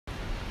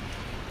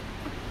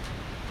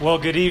Well,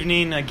 good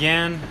evening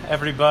again,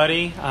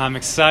 everybody. I'm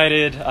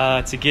excited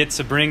to get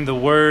to bring the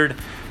word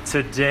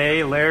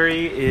today.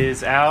 Larry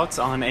is out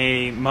on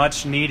a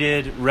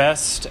much-needed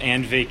rest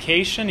and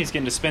vacation. He's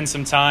getting to spend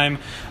some time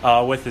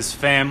with his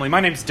family. My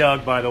name's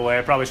Doug, by the way.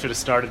 I probably should have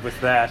started with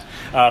that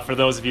for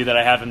those of you that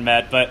I haven't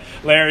met. But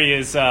Larry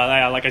is,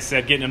 like I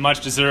said, getting a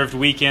much-deserved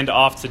weekend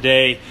off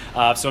today.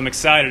 So I'm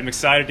excited. I'm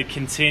excited to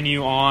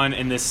continue on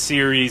in this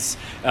series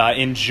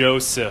in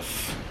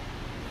Joseph.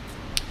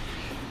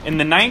 In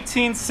the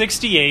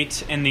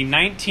 1968 and the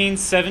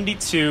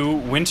 1972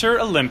 Winter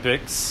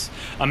Olympics,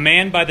 a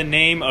man by the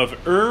name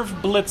of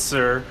Irv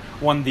Blitzer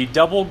won the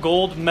double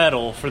gold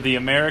medal for the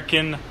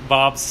American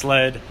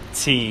bobsled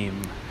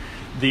team.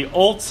 The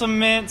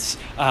ultimate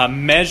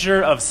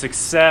measure of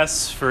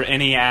success for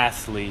any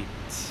athlete.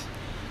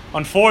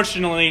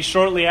 Unfortunately,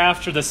 shortly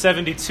after the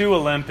 72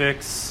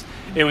 Olympics,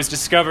 it was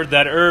discovered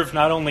that Irv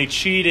not only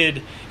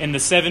cheated in the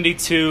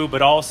 72,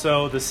 but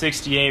also the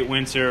 68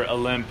 Winter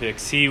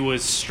Olympics. He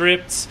was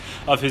stripped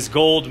of his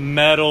gold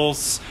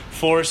medals,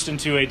 forced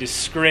into a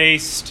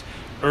disgraced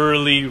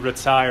early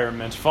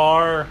retirement,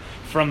 far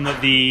from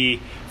the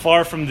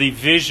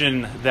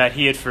vision that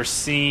he had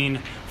foreseen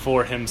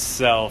for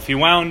himself. He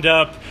wound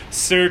up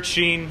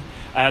searching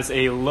as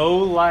a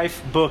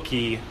low-life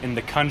bookie in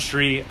the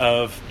country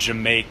of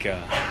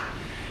Jamaica.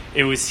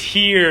 It was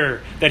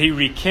here that he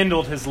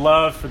rekindled his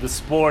love for the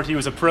sport. He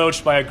was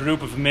approached by a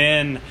group of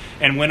men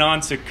and went on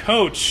to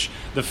coach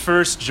the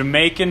first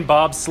Jamaican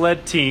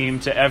bobsled team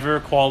to ever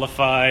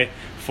qualify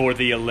for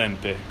the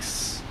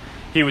Olympics.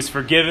 He was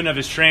forgiven of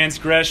his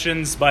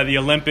transgressions by the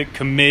Olympic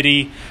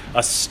Committee,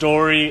 a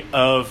story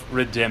of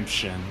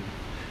redemption.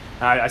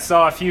 I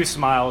saw a few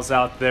smiles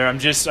out there. I'm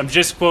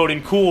just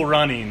quoting Cool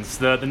Runnings,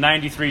 the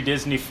 93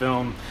 Disney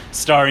film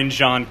starring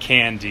John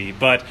Candy.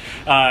 But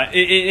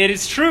it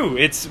is true.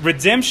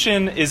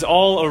 Redemption is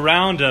all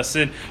around us,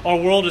 and our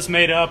world is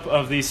made up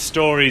of these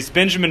stories.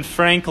 Benjamin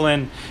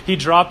Franklin, he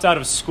dropped out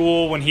of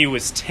school when he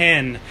was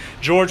 10.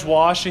 George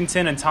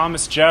Washington and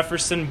Thomas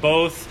Jefferson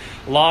both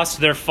lost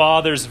their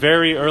fathers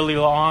very early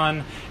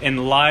on in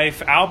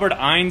life. Albert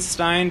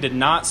Einstein did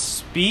not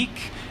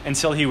speak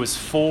until he was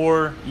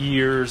 4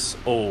 years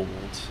old.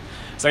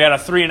 So I got a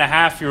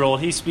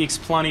 3.5-year-old. He speaks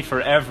plenty for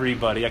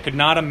everybody. I could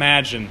not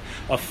imagine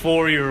a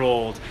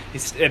 4-year-old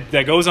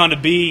that goes on to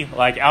be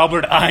like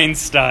Albert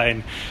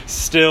Einstein,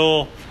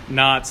 still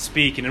not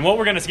speaking. And what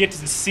we're going to get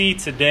to see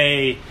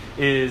today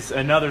is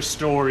another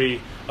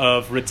story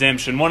of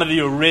redemption, one of the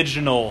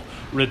original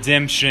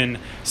redemption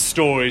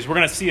stories. We're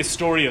going to see a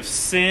story of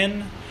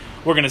sin.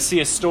 We're going to see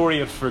a story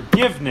of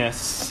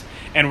forgiveness.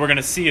 And we're going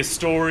to see a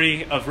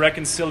story of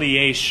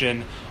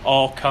reconciliation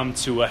all come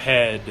to a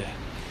head.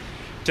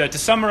 To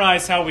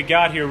summarize how we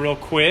got here real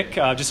quick,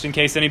 just in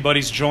case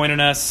anybody's joining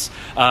us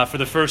for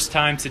the first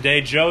time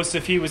today,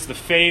 Joseph, he was the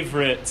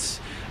favorite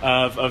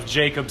of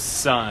Jacob's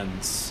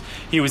sons.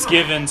 He was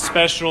given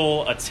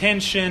special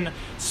attention,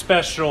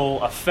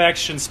 special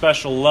affection,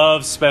 special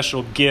love,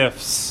 special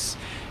gifts.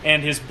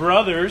 And his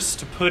brothers,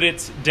 to put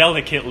it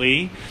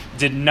delicately,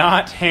 did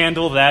not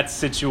handle that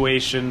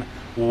situation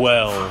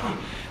well.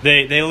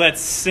 They let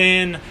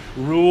sin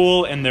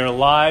rule in their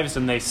lives,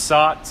 and they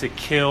sought to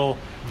kill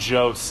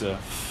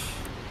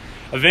Joseph.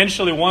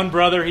 Eventually, one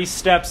brother, he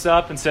steps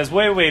up and says,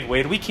 wait,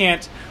 we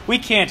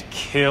can't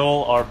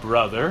kill our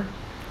brother.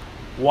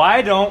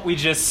 Why don't we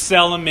just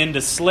sell him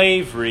into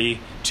slavery?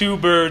 2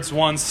 birds,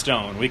 1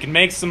 stone. We can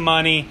make some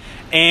money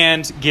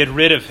and get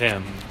rid of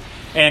him.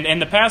 And in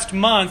the past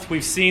month,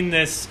 we've seen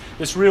this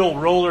real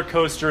roller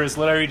coaster, as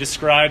Larry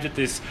described it,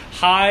 this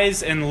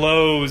highs and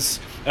lows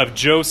of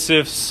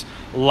Joseph's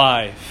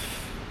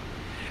life.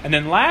 And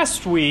then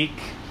last week,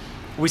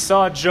 we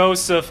saw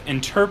Joseph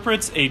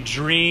interprets a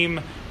dream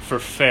for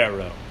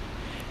Pharaoh.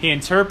 He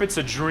interprets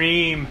a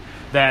dream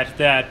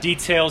that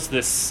details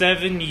the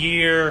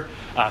 7-year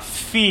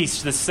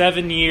feast, the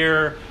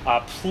 7-year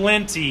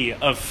plenty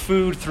of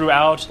food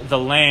throughout the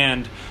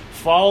land,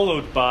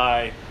 followed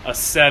by a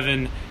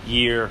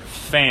 7-year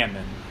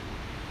famine.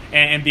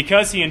 And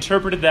because he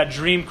interpreted that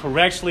dream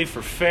correctly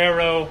for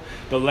Pharaoh,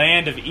 the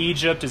land of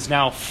Egypt is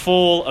now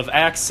full of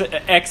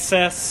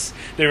excess.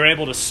 They were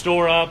able to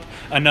store up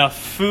enough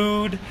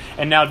food.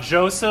 And now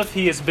Joseph,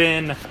 he has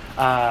been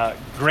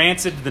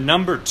granted the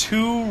number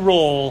 2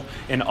 role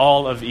in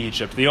all of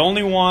Egypt. The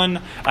only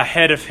one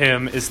ahead of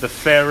him is the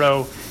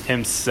Pharaoh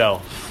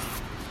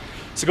himself.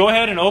 So go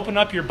ahead and open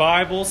up your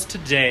Bibles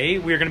today.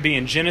 We're going to be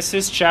in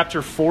Genesis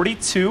chapter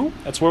 42.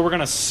 That's where we're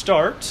going to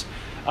start.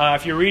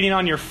 If you're reading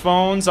on your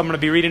phones, I'm going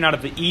to be reading out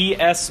of the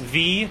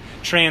ESV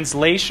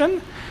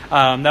translation.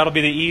 That'll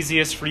be the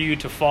easiest for you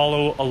to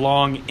follow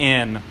along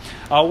in.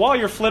 While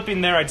you're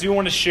flipping there, I do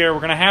want to share we're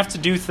going to have to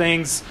do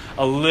things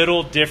a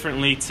little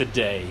differently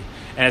today.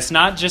 And it's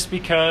not just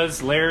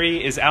because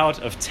Larry is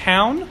out of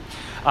town.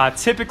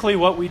 Typically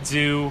what we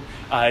do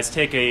is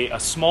take a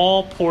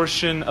small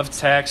portion of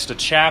text, a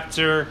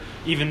chapter,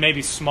 even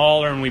maybe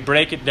smaller, and we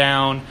break it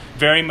down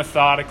very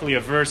methodically, a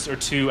verse or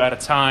two at a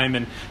time.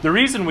 And the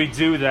reason we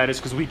do that is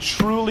because we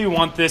truly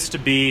want this to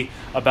be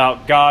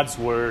about God's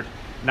Word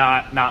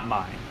not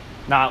mine,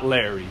 not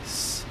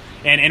Larry's.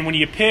 And when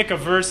you pick a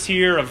verse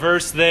here, a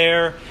verse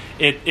there,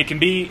 it can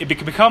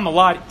become a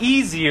lot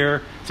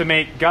easier to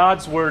make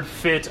God's word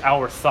fit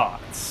our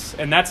thoughts.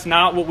 And that's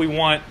not what we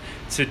want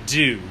to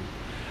do.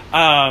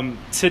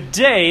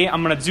 Today,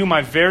 I'm going to do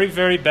my very,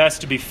 very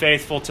best to be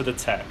faithful to the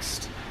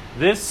text.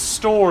 This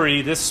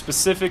story, this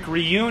specific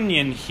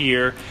reunion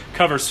here,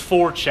 covers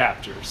 4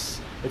 chapters.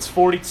 It's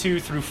 42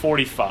 through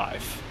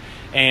 45.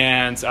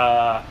 And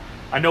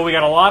I know we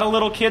got a lot of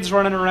little kids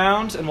running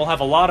around, and we'll have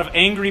a lot of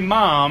angry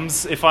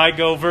moms if I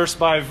go verse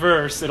by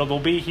verse. They'll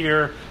be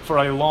here for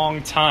a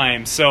long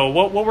time. So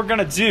what we're going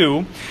to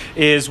do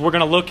is we're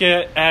going to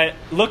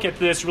look at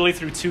this really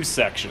through 2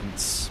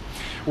 sections.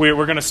 We're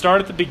going to start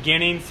at the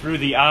beginning through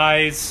the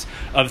eyes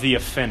of the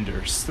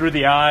offenders, through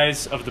the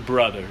eyes of the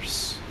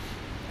brothers.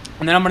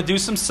 And then I'm going to do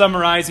some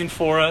summarizing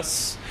for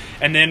us.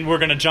 And then we're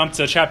going to jump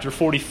to chapter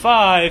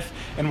 45,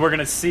 and we're going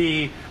to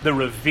see the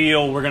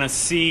reveal. We're going to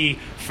see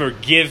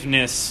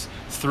forgiveness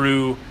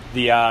through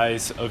the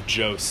eyes of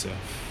Joseph.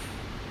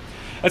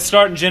 Let's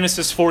start in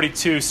Genesis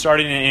 42,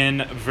 starting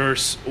in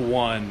verse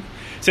 1.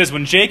 It says,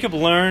 "When Jacob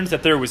learned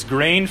that there was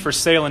grain for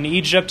sale in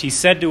Egypt, he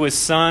said to his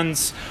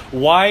sons,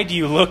 'Why do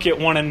you look at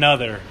one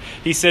another?'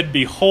 He said,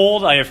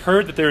 'Behold, I have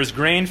heard that there is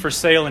grain for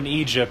sale in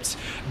Egypt.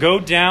 Go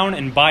down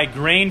and buy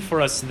grain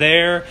for us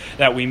there,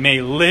 that we may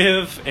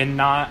live and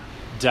not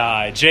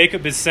die.'"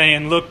 Jacob is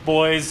saying, look,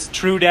 boys,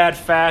 true dad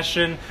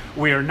fashion,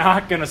 we are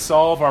not going to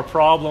solve our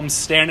problems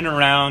standing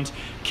around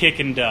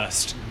kicking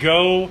dust.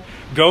 Go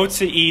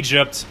to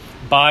Egypt,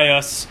 buy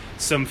us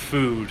some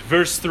food.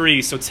 Verse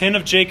 3, so 10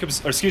 of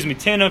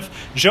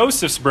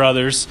Joseph's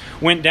brothers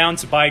went down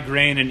to buy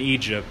grain in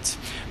Egypt.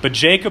 But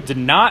Jacob did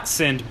not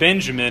send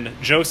Benjamin,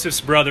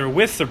 Joseph's brother,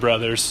 with the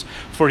brothers,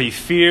 for he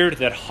feared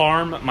that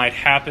harm might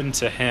happen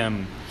to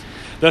him.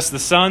 Thus the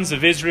sons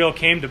of Israel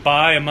came to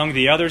buy among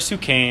the others who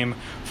came,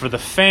 for the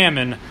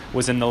famine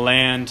was in the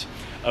land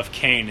of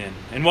Canaan.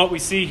 And what we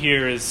see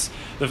here is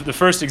the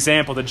first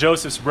example that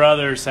Joseph's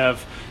brothers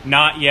have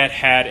not yet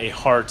had a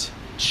heart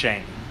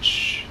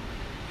change.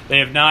 They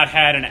have not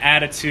had an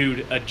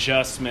attitude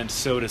adjustment,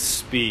 so to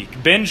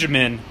speak.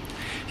 Benjamin,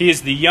 he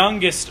is the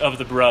youngest of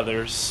the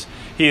brothers.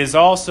 He is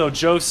also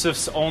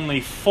Joseph's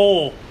only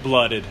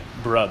full-blooded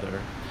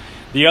brother.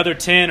 The other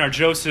 10 are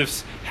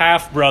Joseph's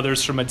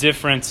half-brothers from a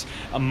different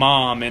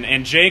mom.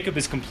 And Jacob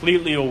is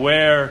completely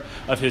aware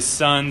of his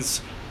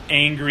son's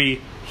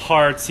angry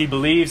hearts. He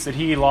believes that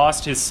he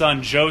lost his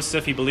son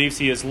Joseph. He believes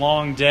he is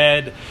long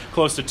dead,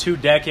 close to 2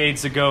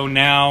 decades ago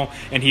now.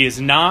 And he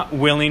is not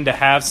willing to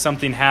have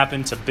something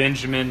happen to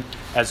Benjamin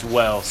as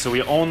well. So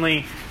he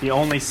only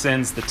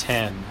sends the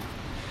 10.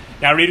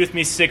 Now read with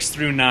me 6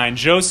 through 9.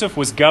 Joseph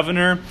was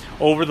governor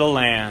over the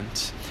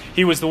land.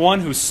 He was the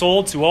one who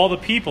sold to all the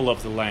people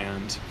of the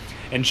land.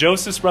 And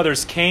Joseph's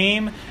brothers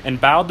came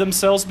and bowed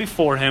themselves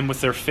before him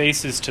with their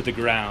faces to the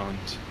ground.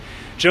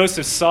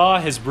 Joseph saw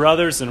his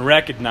brothers and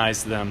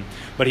recognized them,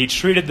 but he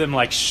treated them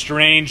like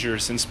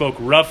strangers and spoke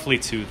roughly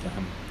to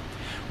them.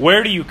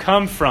 "Where do you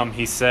come from?"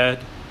 he said.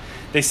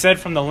 They said,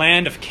 "From the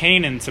land of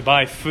Canaan to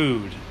buy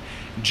food."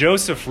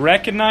 Joseph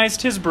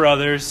recognized his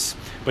brothers,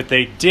 but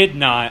they did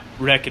not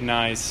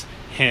recognize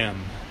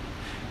him.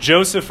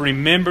 Joseph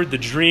remembered the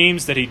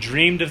dreams that he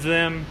dreamed of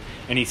them,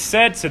 and he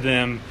said to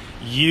them,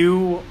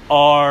 "You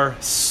are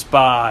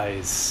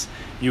spies.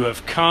 You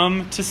have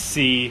come to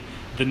see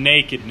the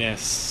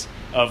nakedness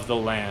of the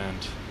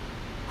land."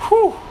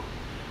 Whew!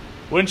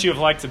 Wouldn't you have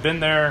liked to have been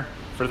there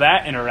for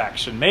that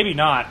interaction? Maybe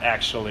not,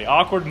 actually.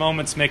 Awkward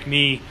moments make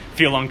me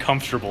feel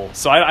uncomfortable.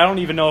 So I don't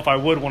even know if I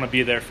would want to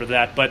be there for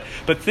that. But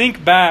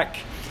think back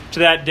to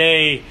that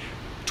day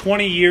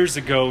 20 years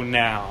ago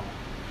now.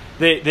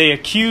 They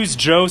accused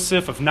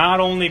Joseph of not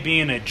only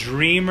being a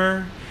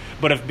dreamer,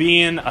 but of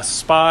being a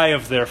spy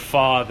of their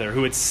father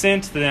who had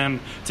sent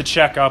them to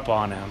check up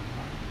on him.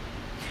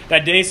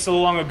 That day so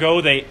long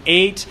ago, they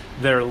ate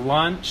their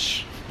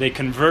lunch. They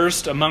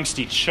conversed amongst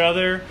each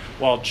other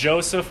while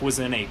Joseph was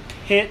in a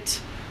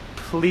pit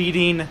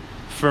pleading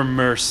for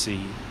mercy.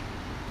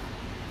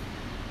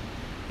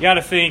 You got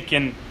to think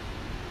in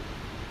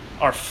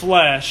our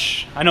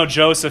flesh. I know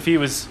Joseph, he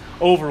was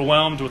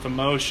overwhelmed with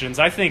emotions.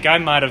 I think I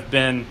might have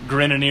been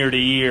grinning ear to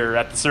ear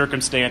at the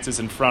circumstances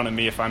in front of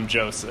me if I'm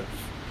Joseph.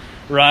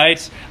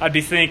 Right? I'd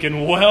be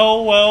thinking,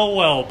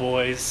 well,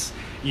 boys.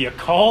 You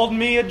called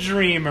me a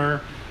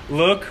dreamer.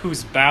 Look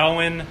who's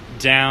bowing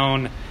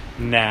down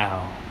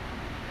now.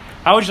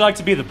 How would you like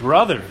to be the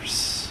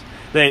brothers?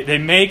 They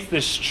make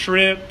this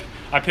trip.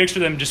 I picture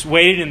them just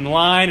waiting in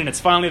line, and it's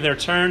finally their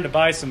turn to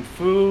buy some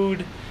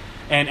food.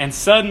 And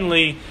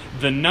suddenly,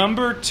 the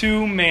number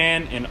 2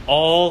 man in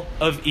all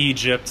of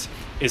Egypt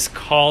is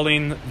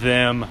calling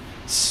them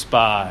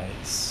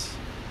spies.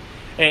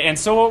 And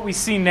so what we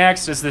see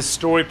next as this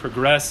story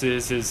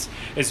progresses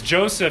is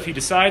Joseph, he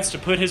decides to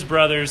put his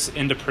brothers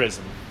into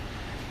prison.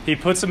 He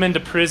puts them into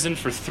prison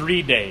for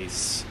 3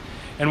 days.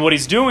 And what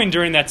he's doing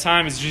during that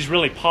time is he's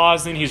really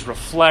pausing, he's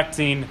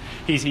reflecting,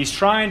 he's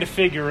trying to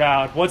figure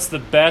out what's the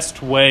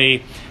best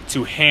way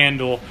to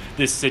handle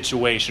this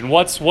situation.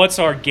 What's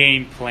our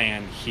game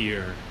plan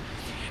here?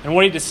 And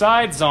what he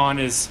decides on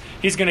is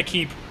he's going to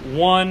keep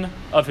one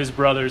of his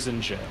brothers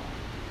in jail.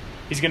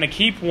 He's going to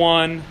keep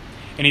one,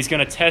 and he's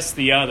going to test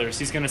the others.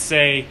 He's going to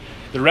say,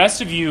 the rest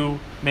of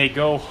you may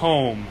go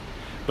home,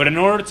 but in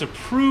order to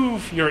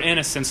prove your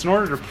innocence, in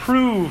order to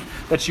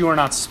prove that you are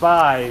not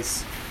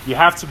spies, you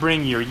have to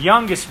bring your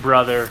youngest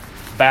brother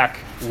back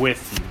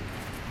with you.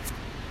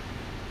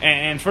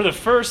 And for the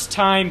first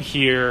time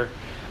here,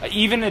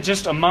 even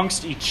just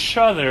amongst each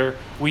other,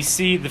 we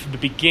see the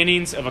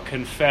beginnings of a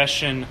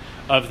confession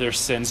of their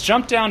sins.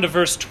 Jump down to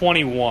verse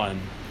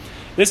 21.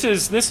 This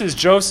is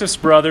Joseph's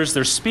brothers.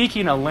 They're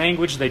speaking a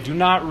language they do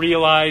not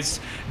realize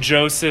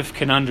Joseph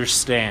can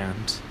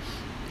understand.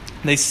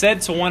 They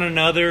said to one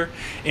another,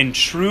 "In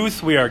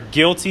truth, we are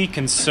guilty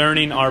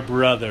concerning our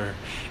brother,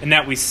 in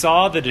that we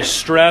saw the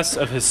distress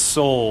of his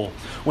soul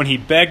when he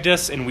begged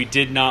us and we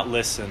did not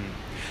listen.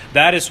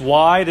 That is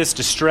why this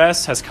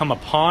distress has come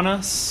upon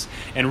us."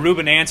 And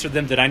Reuben answered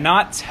them, "Did I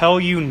not tell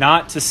you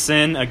not to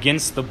sin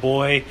against the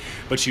boy?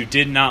 But you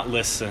did not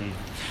listen.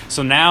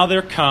 So now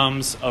there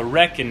comes a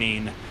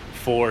reckoning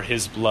for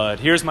his blood."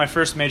 Here's my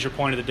first major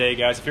point of the day,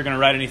 guys. If you're going to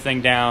write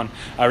anything down,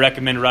 I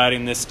recommend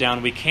writing this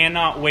down. We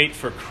cannot wait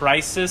for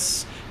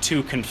crisis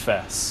to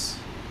confess.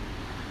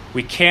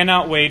 We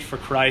cannot wait for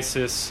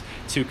crisis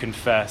to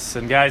confess.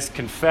 And guys,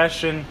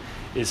 confession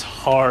is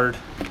hard.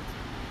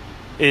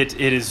 It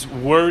is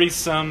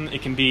worrisome.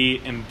 It can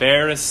be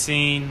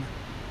embarrassing.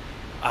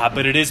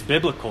 But it is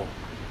biblical.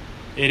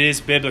 It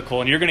is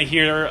biblical. And you're going to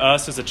hear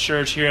us as a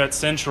church here at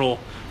Central,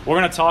 we're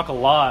going to talk a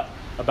lot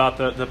about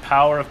the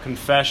power of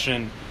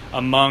confession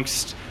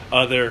amongst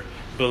other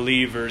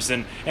believers.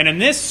 And in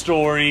this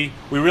story,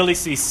 we really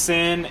see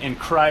sin and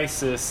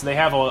crisis. They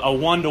have a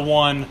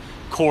one-to-one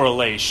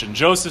correlation.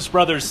 Joseph's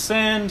brothers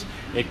sinned,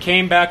 it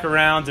came back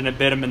around, and it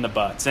bit him in the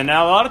butts. And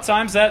now a lot of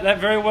times that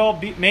very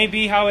well may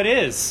be how it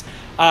is.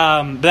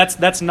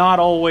 That's not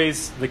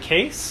always the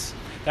case.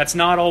 That's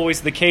not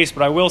always the case,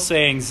 but I will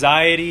say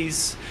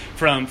anxieties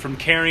from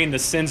carrying the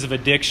sins of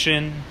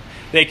addiction,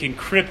 they can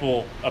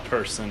cripple a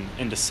person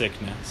into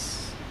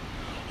sickness.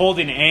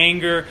 Holding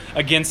anger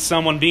against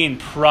someone, being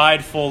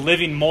prideful,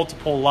 living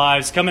multiple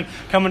lives, coming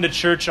to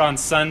church on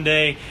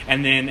Sunday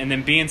and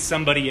then being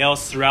somebody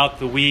else throughout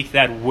the week,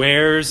 that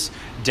wears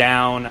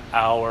down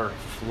our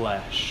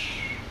flesh.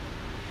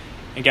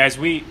 And guys,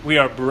 we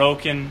are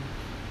broken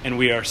and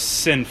we are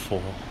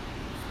sinful.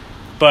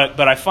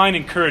 But I find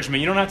encouragement.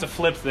 You don't have to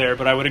flip there,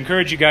 but I would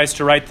encourage you guys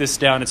to write this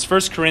down. It's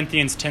 1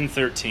 Corinthians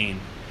 10:13.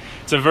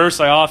 It's a verse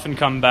I often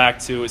come back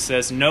to. It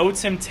says, "No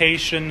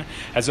temptation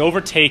has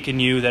overtaken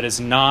you that is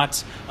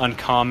not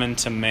uncommon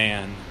to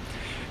man.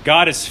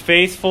 God is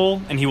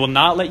faithful, and he will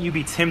not let you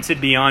be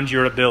tempted beyond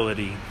your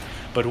ability.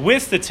 But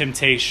with the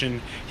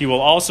temptation, he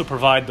will also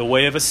provide the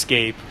way of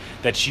escape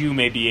that you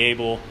may be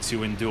able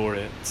to endure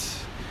it."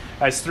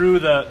 As through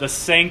the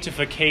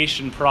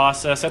sanctification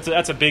process,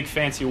 that's a big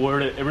fancy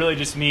word. It really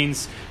just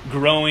means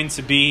growing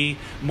to be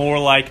more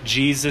like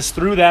Jesus.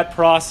 Through that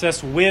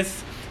process,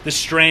 with the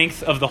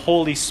strength of the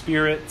Holy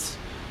Spirit,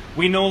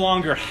 we no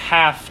longer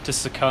have to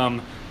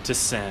succumb to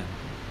sin.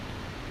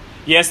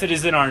 Yes, it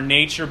is in our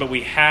nature, but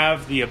we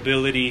have the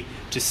ability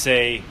to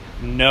say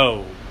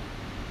no.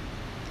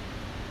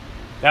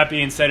 That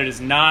being said, it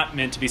is not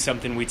meant to be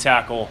something we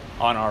tackle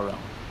on our own.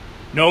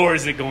 Nor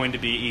is it going to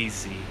be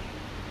easy.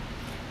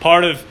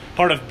 Part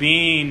of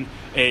being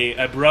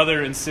a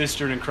brother and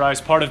sister in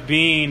Christ, part of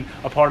being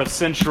a part of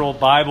Central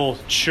Bible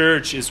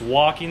Church is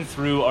walking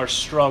through our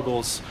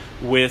struggles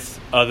with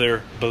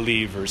other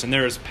believers. And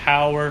there is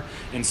power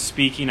in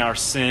speaking our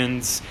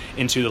sins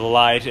into the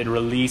light and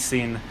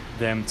releasing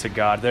them to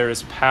God. There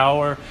is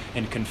power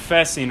in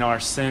confessing our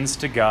sins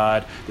to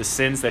God, the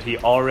sins that he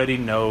already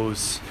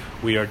knows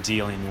we are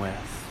dealing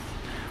with.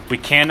 We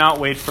cannot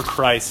wait for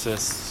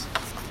crisis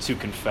to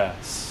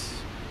confess.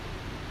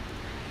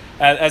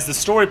 As the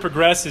story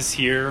progresses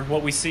here,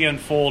 what we see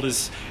unfold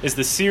is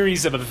the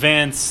series of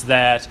events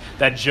that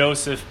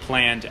Joseph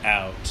planned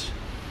out.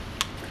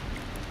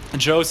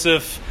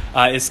 Joseph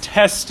is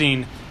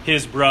testing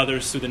his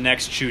brothers through the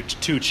next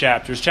two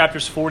chapters,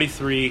 chapters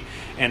 43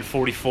 and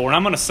 44. And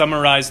I'm going to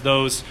summarize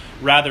those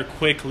rather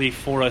quickly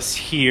for us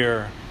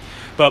here.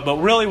 But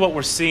really what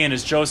we're seeing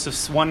is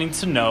Joseph's wanting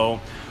to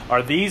know,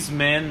 are these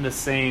men the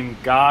same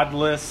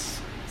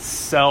godless,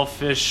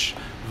 selfish,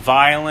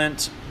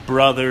 violent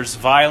brothers,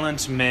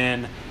 violent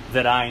men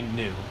that I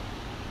knew?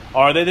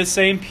 Are they the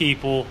same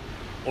people,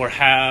 or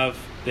have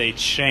they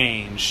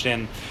changed?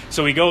 And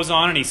so he goes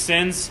on and he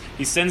sends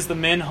the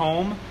men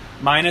home,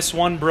 minus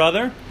one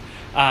brother.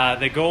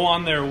 They go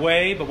on their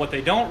way, but what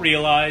they don't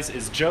realize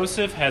is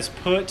Joseph has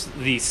put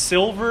the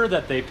silver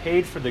that they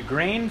paid for the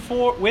grain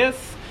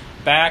with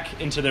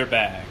back into their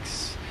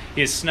bags.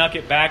 He has snuck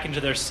it back into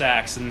their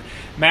sacks. And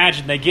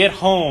imagine they get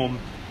home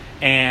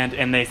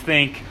and they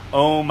think,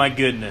 oh my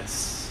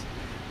goodness,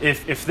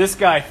 if this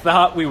guy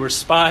thought we were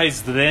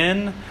spies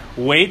then,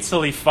 wait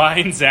till he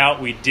finds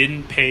out we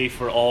didn't pay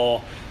for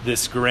all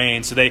this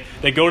grain. So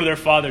they go to their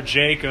father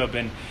Jacob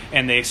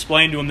and they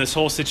explain to him this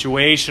whole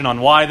situation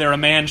on why they're a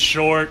man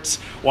short,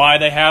 why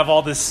they have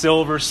all this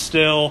silver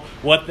still,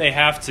 what they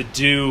have to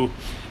do.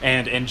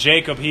 And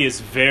Jacob, he is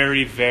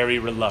very, very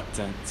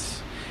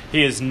reluctant.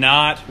 He is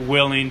not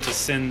willing to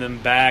send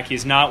them back.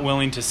 He's not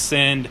willing to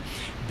send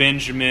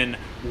Benjamin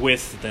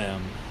with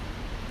them.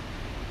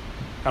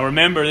 Now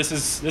remember, this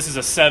is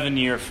a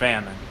 7-year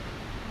famine.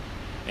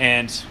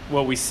 And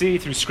what we see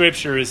through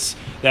Scripture is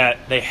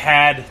that they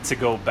had to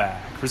go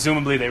back.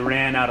 Presumably they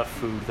ran out of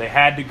food. They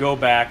had to go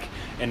back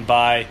and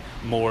buy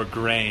more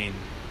grain.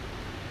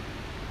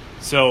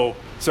 So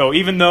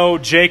even though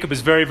Jacob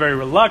is very, very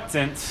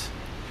reluctant,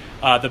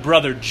 the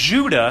brother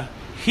Judah,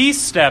 he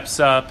steps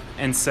up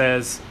and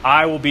says,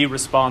 I will be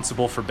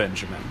responsible for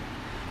Benjamin.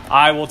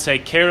 I will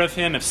take care of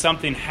him. If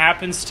something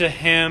happens to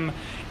him,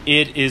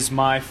 it is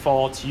my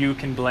fault. You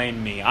can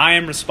blame me. I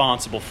am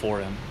responsible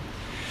for him.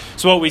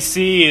 So what we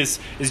see is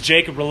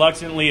Jacob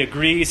reluctantly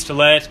agrees to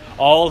let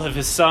all of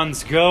his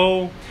sons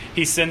go.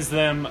 He sends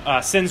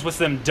with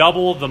them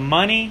double the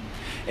money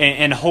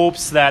and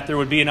hopes that there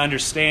would be an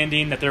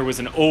understanding, that there was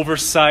an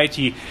oversight.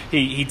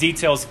 He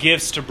details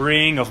gifts to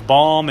bring of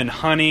balm and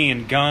honey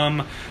and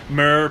gum,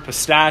 myrrh,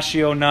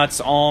 pistachio nuts,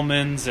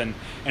 almonds, and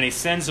he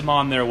sends them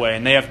on their way.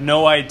 And they have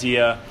no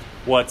idea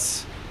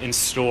what's in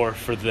store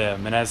for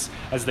them. And as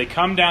they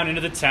come down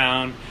into the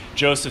town,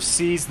 Joseph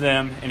sees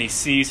them and he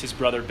sees his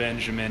brother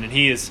Benjamin, and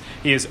he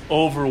is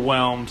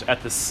overwhelmed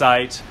at the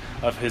sight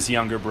of his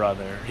younger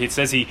brother. It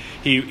says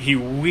he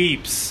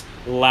weeps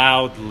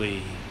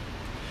loudly.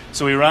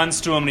 So he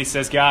runs to him and he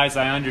says, guys,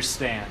 I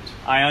understand.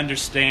 I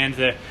understand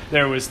that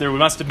there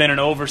must have been an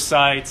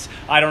oversight.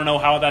 I don't know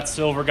how that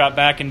silver got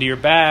back into your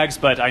bags,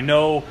 but I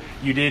know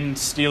you didn't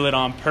steal it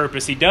on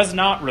purpose. He does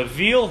not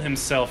reveal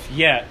himself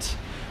yet,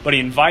 but he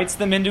invites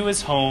them into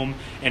his home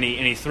and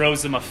he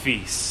throws them a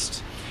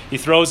feast. He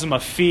throws them a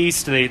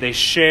feast. They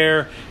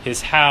share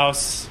his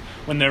house.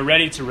 When they're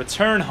ready to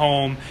return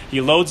home,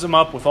 he loads them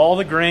up with all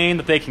the grain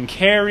that they can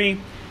carry,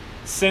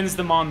 sends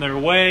them on their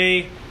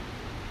way,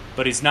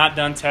 but he's not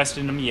done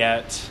testing them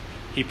yet.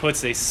 He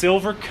puts a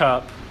silver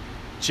cup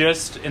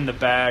just in the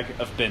bag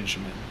of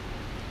Benjamin.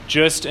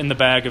 Just in the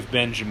bag of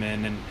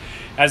Benjamin. And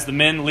as the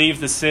men leave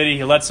the city,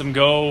 he lets them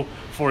go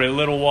for a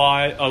little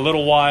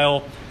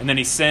while, and then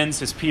he sends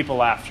his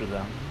people after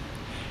them.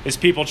 His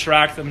people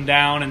track them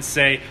down and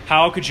say,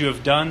 how could you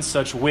have done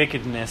such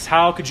wickedness?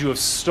 How could you have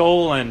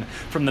stolen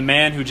from the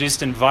man who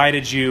just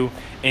invited you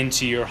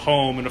into your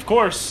home? And of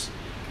course,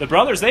 the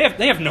brothers, they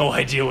have no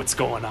idea what's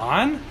going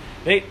on.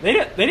 They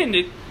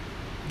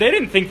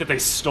didn't think that they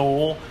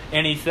stole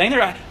anything. They're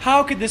like,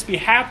 how could this be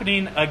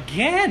happening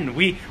again?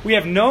 We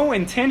have no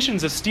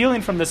intentions of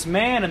stealing from this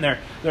man, and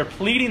they're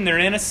pleading their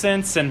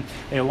innocence, and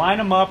they line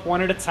them up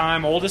one at a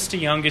time, oldest to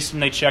youngest,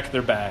 and they check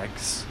their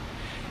bags.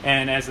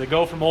 And as they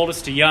go from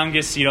oldest to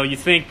youngest, you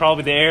think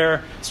probably the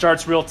air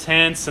starts real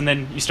tense, and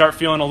then you start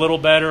feeling a little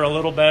better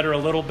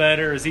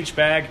as each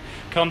bag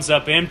comes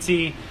up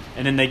empty.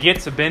 And then they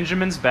get to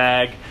Benjamin's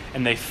bag,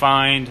 and they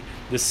find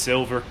the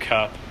silver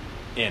cup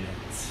in it.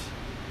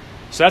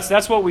 So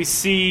that's what we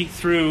see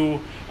through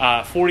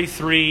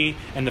 43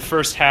 and the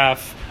first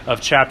half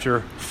of chapter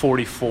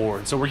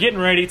 44. So we're getting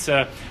ready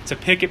to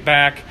pick it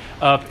back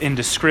up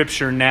into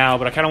Scripture now,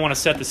 but I kind of want to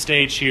set the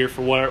stage here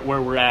for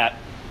where we're at.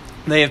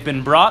 They have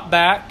been brought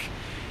back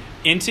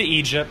into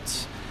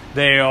Egypt.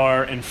 They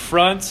are in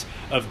front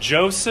of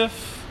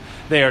Joseph.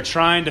 They are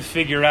trying to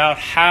figure out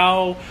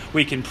how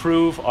we can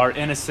prove our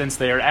innocence.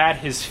 They are at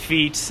his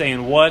feet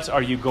saying, what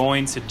are you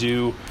going to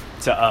do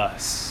to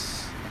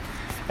us?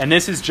 And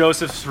this is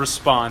Joseph's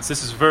response.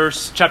 This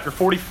is chapter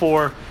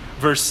 44,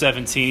 verse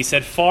 17. He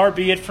said, far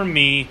be it from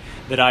me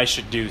that I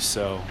should do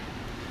so,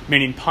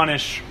 meaning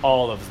punish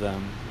all of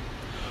them.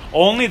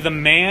 Only the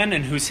man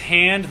in whose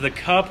hand the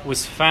cup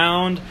was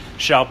found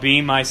shall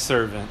be my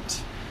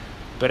servant.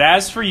 But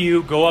as for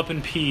you, go up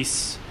in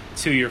peace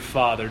to your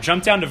father.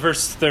 Jump down to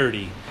verse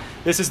 30.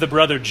 This is the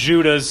brother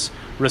Judah's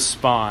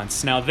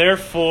response. Now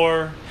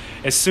therefore,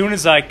 as soon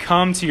as I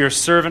come to your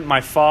servant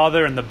my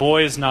father, and the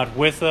boy is not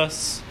with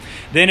us,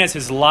 then as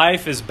his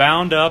life is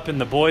bound up in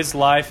the boy's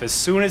life, as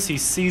soon as he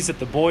sees that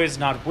the boy is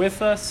not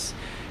with us,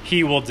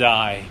 he will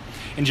die.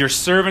 And your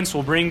servants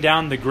will bring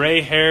down the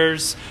gray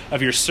hairs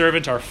of your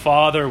servant our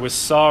father with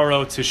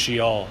sorrow to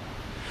Sheol.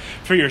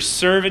 For your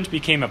servant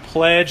became a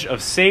pledge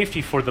of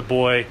safety for the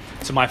boy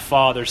to my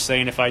father,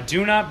 saying, if I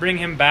do not bring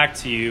him back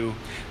to you,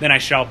 then I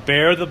shall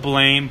bear the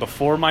blame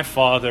before my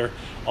father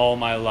all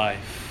my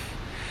life.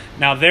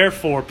 Now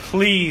therefore,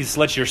 please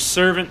let your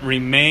servant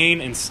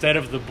remain instead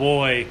of the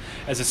boy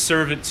as a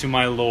servant to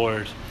my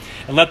Lord,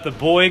 and let the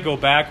boy go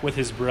back with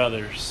his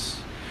brothers.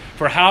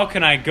 For how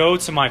can I go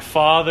to my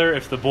father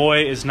if the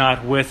boy is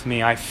not with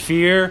me? I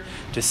fear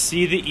to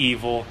see the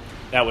evil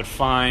that would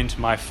find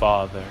my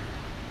father.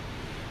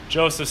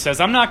 Joseph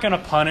says, I'm not going to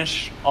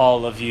punish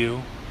all of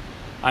you.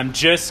 I'm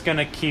just going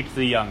to keep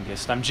the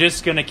youngest. I'm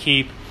just going to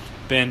keep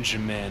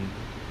Benjamin.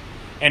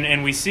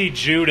 And we see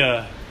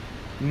Judah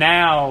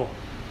now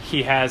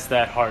he has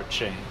that heart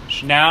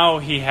change. Now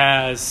he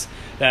has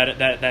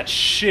that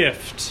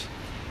shift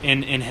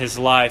in his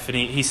life. And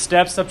he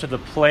steps up to the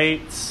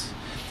plate,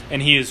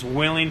 and he is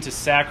willing to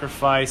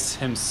sacrifice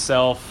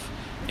himself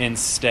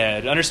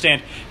instead.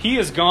 Understand, he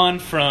has gone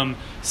from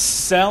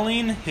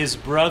selling his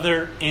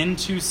brother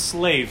into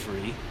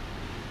slavery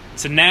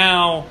to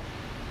now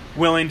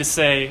willing to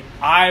say,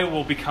 I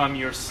will become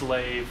your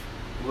slave.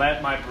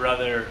 Let my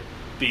brother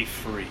be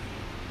free.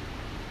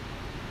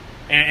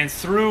 And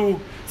through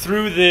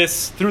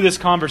this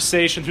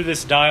conversation, through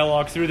this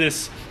dialogue, through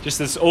this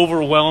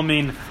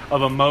overwhelming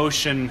of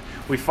emotion,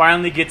 we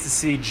finally get to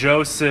see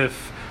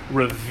Joseph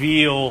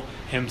reveal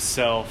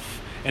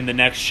himself in the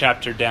next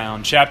chapter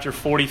down. Chapter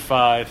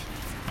 45,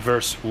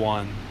 verse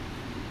 1.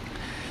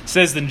 It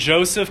says, Then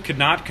Joseph could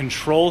not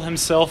control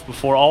himself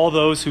before all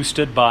those who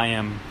stood by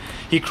him.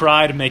 He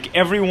cried, Make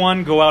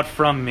everyone go out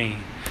from me.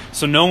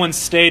 So no one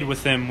stayed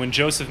with him when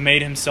Joseph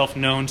made himself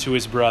known to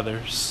his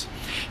brothers.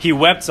 He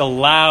wept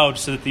aloud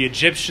so that the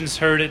Egyptians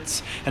heard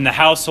it, and the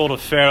household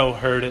of Pharaoh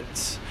heard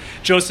it.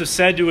 Joseph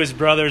said to his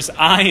brothers,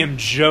 I am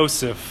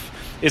Joseph.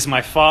 Is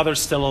my father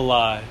still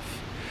alive?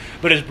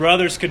 But his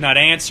brothers could not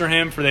answer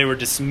him, for they were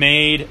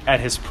dismayed at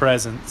his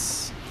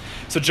presence.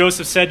 So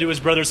Joseph said to his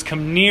brothers,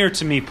 Come near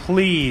to me,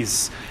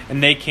 please.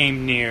 And they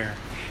came near.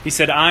 He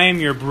said, I am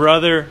your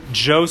brother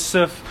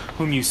Joseph,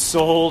 whom you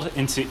sold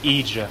into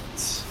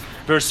Egypt.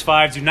 Verse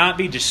 5, Do not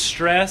be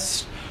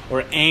distressed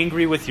or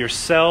angry with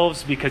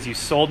yourselves because you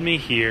sold me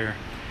here,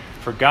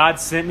 for God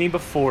sent me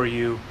before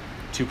you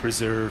to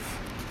preserve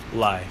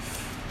life.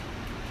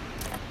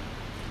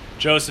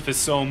 Joseph is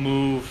so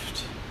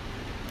moved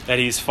that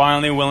he's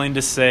finally willing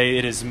to say,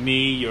 It is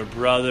me, your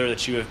brother,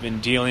 that you have been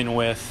dealing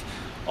with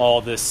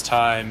all this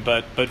time.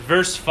 But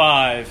verse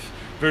 5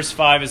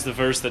 is the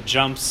verse that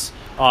jumps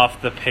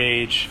off the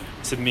page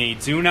to me.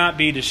 Do not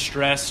be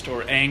distressed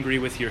or angry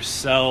with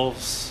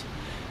yourselves,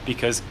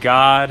 because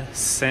God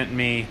sent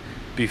me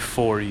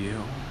before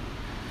you.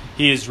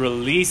 He is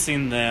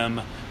releasing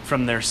them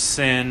from their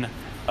sin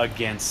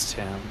against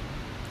him.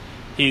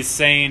 He's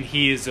saying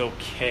he is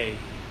okay.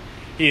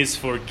 He is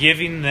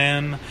forgiving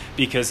them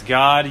because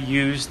God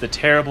used the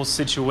terrible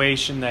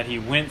situation that he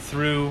went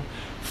through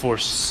for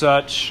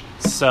such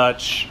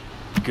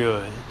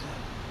good.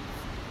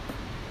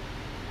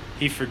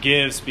 He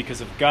forgives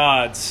because of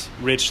God's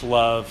rich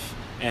love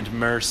and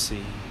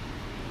mercy.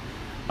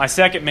 My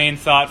second main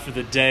thought for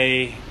the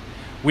day,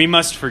 we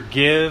must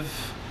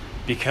forgive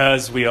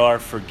because we are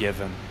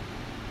forgiven.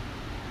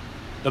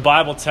 The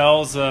Bible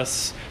tells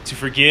us to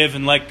forgive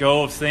and let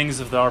go of things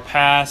of our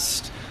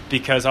past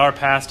because our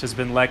past has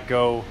been let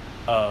go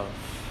of.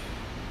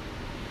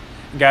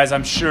 And guys,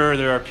 I'm sure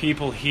there are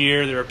people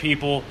here, there are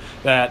people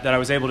that I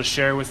was able to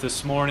share with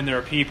this morning, there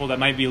are people that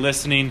might be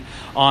listening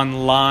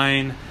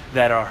online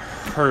that are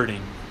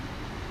hurting,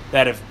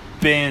 that have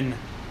been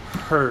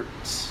hurt.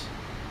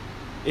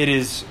 It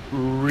is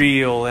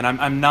real, and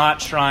I'm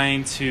not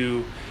trying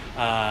to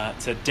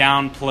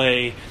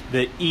downplay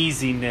the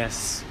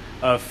easiness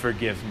of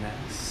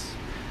forgiveness.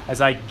 As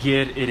I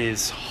get, it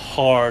is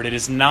hard. It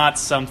is not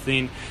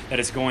something that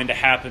is going to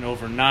happen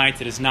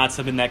overnight. It is not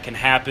something that can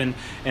happen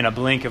in a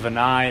blink of an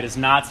eye. It is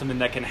not something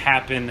that can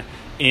happen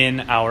in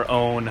our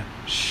own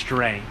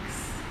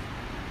strength.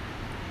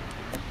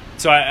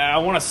 So I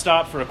want to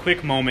stop for a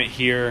quick moment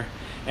here,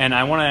 and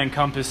I want to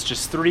encompass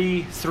just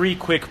three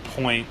quick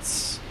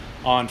points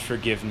on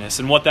forgiveness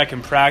and what that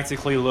can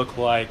practically look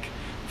like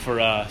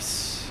for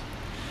us.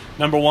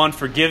 Number one,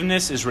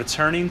 forgiveness is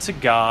returning to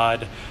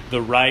God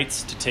the right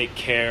to take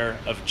care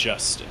of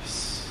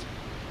justice.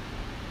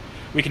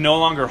 We can no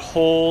longer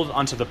hold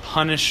onto the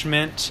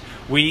punishment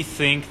we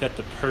think that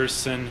the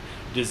person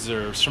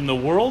deserves. From the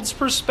world's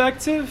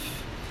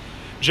perspective,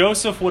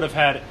 Joseph would have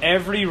had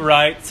every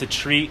right to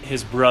treat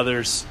his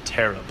brothers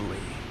terribly.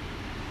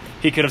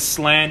 He could have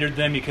slandered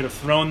them. He could have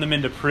thrown them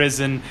into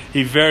prison.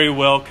 He very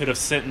well could have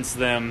sentenced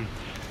them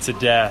to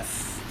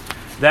death.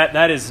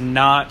 That is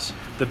not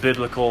the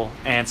biblical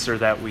answer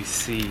that we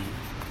see.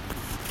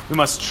 We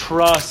must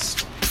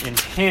trust in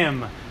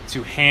him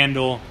to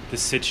handle the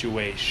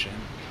situation.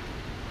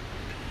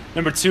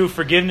 Number two,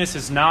 forgiveness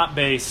is not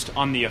based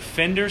on the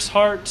offender's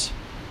heart,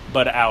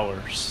 but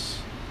ours.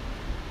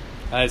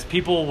 As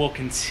people will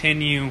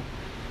continue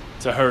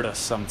to hurt us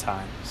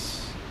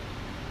sometimes.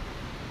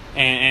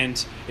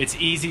 And it's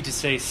easy to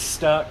stay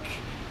stuck.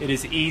 It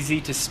is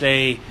easy to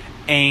stay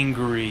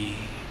angry.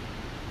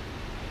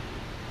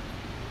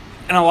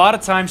 And a lot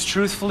of times,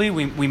 truthfully,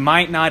 we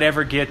might not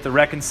ever get the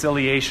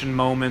reconciliation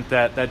moment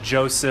that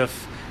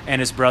Joseph and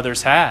his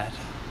brothers had.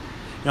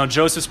 You know,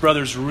 Joseph's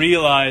brothers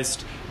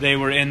realized they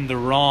were in the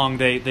wrong.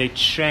 They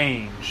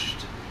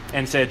changed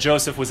and said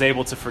Joseph was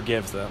able to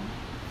forgive them.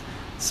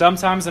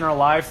 Sometimes in our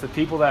life, the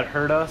people that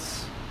hurt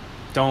us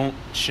don't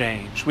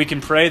change. We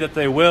can pray that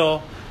they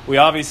will. We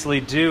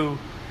obviously do.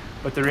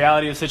 But the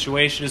reality of the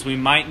situation is we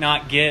might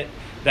not get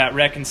that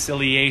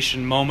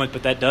reconciliation moment,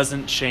 but that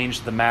doesn't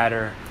change the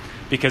matter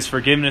because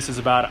forgiveness is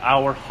about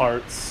our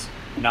hearts,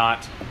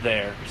 not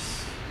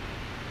theirs.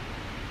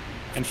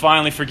 And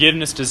finally,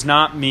 forgiveness does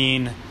not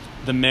mean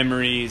the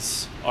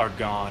memories are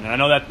gone. And I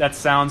know that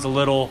sounds a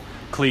little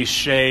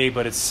cliche,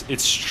 but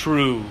it's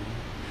true.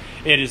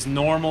 It is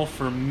normal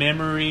for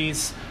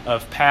memories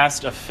of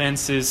past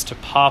offenses to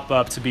pop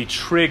up, to be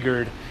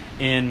triggered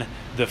in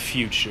the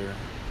future.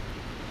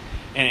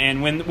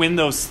 And when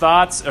those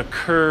thoughts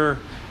occur,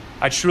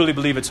 I truly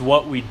believe it's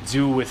what we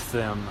do with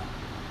them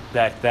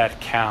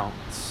that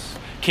counts.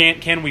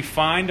 Can we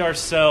find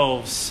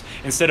ourselves,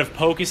 instead of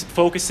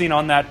focusing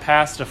on that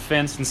past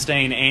offense and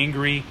staying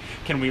angry,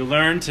 can we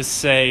learn to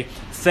say,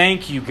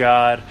 thank you,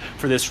 God,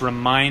 for this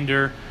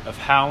reminder of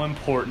how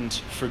important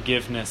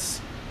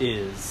forgiveness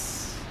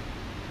is?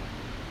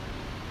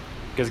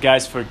 Because,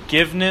 guys,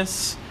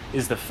 forgiveness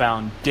is the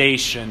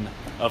foundation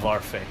of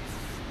our faith.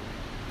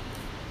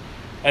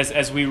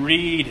 As we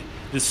read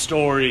the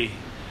story,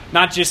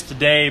 not just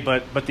today,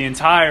 but the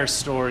entire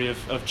story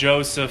of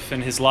Joseph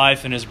and his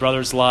life and his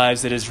brothers'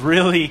 lives, it is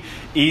really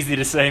easy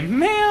to say,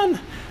 man,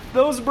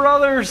 those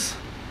brothers,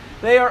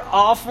 they are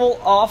awful,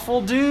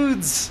 awful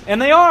dudes.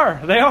 And they are.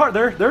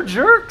 They're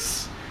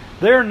jerks.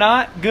 They're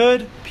not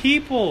good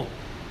people.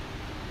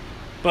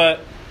 But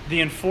the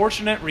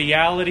unfortunate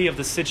reality of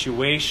the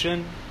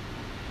situation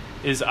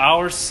is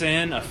our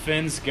sin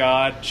offends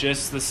God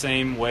just the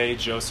same way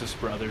Joseph's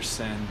brothers'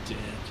 sin did.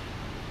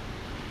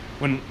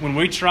 When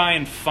we try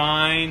and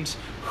find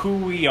who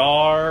we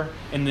are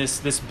in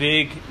this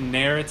big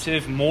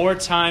narrative, more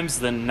times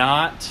than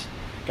not,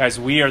 guys,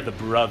 we are the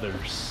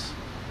brothers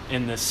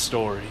in this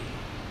story.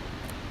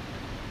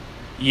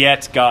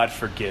 Yet God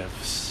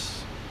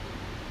forgives.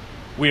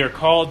 We are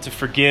called to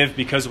forgive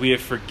because we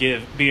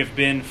have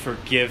been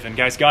forgiven.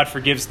 Guys, God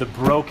forgives the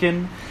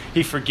broken.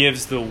 He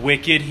forgives the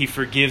wicked. He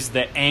forgives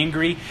the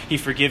angry. He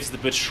forgives the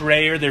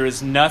betrayer. There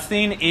is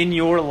nothing in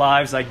your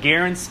lives, I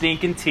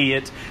guarantee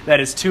it, that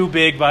is too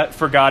big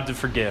for God to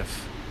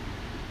forgive.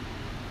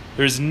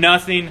 There's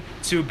nothing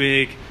too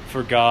big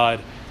for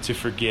God to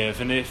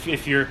forgive. And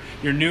if you're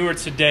newer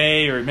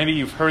today, or maybe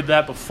you've heard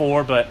that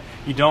before, but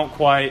you don't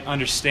quite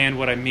understand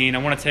what I mean, I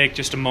want to take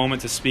just a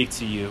moment to speak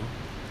to you.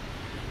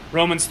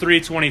 Romans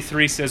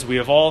 3:23 says, we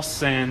have all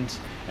sinned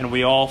and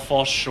we all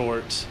fall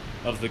short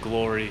of the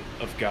glory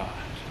of God.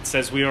 It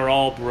says we are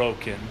all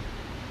broken.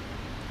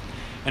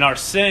 And our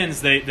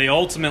sins, they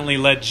ultimately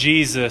led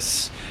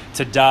Jesus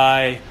to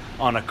die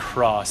on a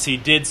cross. He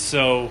did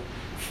so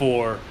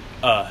for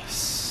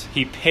us.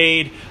 He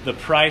paid the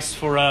price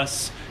for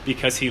us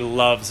because He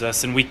loves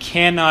us, and we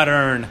cannot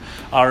earn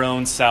our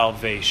own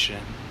salvation.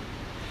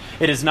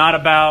 It is not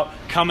about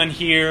coming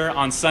here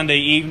on Sunday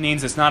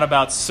evenings. It's not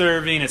about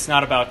serving. It's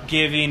not about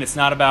giving. It's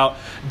not about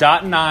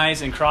dotting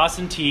I's and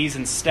crossing T's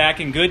and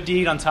stacking good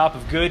deed on top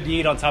of good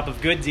deed on top of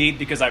good deed,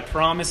 because I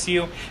promise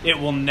you it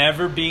will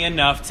never be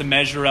enough to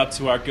measure up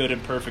to our good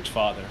and perfect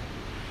Father.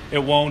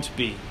 It won't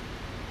be.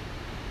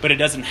 But it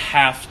doesn't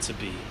have to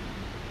be,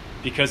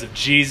 because of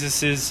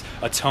Jesus'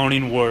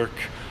 atoning work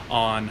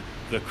on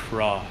the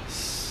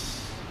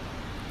cross.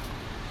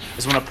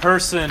 Is when a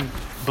person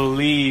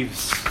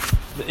believes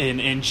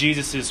in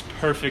Jesus'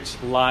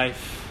 perfect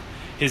life,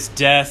 His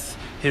death,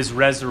 His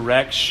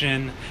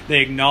resurrection,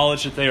 they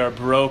acknowledge that they are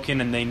broken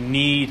and they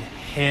need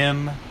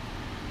Him,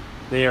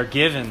 they are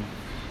given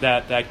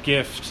that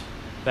gift,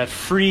 that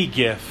free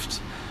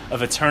gift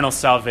of eternal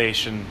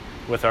salvation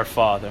with our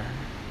Father.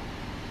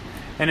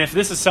 And if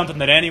this is something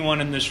that anyone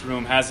in this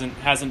room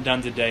hasn't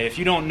done today, if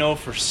you don't know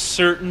for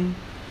certain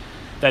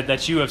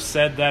that you have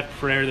said that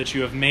prayer, that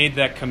you have made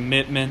that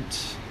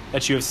commitment,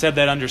 that you have said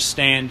that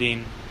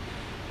understanding,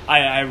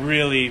 I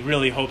really,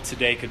 really hope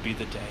today could be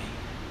the day.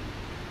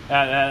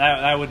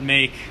 That would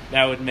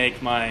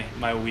make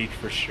my week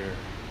for sure.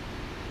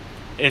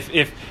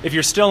 If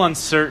you're still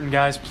uncertain,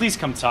 guys, please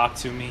come talk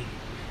to me.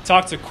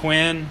 Talk to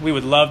Quinn. We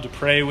would love to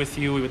pray with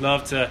you. We would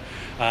love to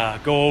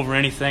go over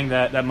anything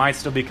that might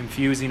still be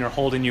confusing or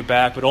holding you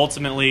back. But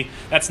ultimately,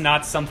 that's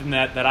not something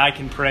that I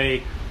can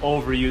pray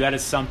over you. That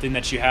is something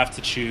that you have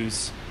to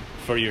choose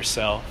for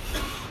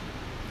yourself.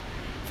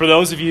 For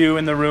those of you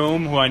in the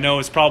room who I know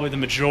is probably the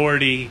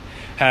majority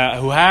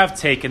who have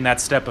taken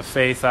that step of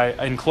faith, I,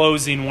 in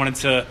closing,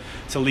 wanted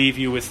to leave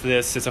you with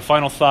this. It's a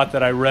final thought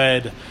that I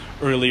read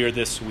earlier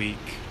this week.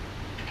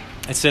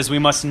 It says, we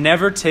must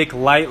never take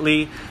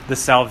lightly the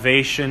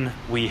salvation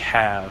we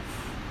have.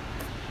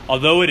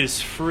 Although it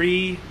is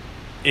free,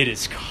 it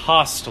is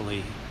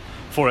costly,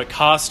 for it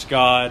cost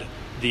God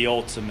the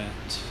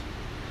ultimate.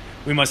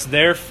 We must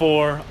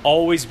therefore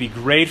always be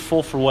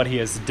grateful for what He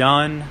has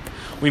done.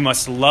 We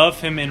must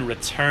love Him in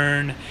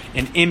return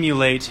and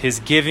emulate His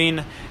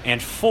giving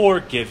and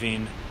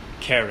forgiving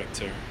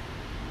character.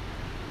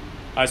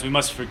 As we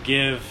must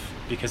forgive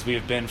because we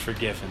have been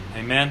forgiven.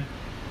 Amen?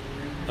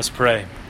 Let's pray.